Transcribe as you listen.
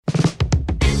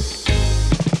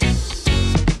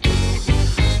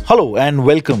Hello and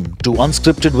welcome to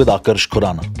Unscripted with Akarsh,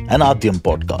 Khurana, an Adyam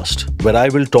podcast, where I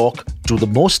will talk to the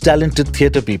most talented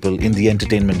theatre people in the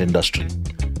entertainment industry.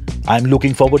 I'm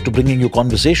looking forward to bringing you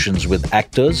conversations with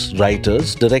actors,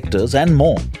 writers, directors, and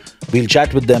more. We'll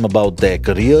chat with them about their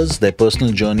careers, their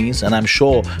personal journeys, and I'm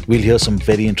sure we'll hear some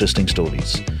very interesting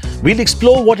stories. We'll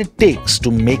explore what it takes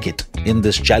to make it in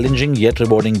this challenging yet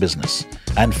rewarding business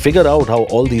and figure out how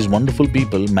all these wonderful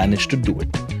people manage to do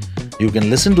it. You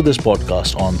can listen to this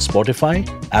podcast on Spotify,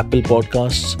 Apple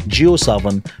Podcasts,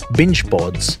 JioSaavn, Binge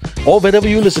Pods, or wherever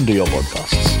you listen to your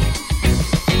podcasts.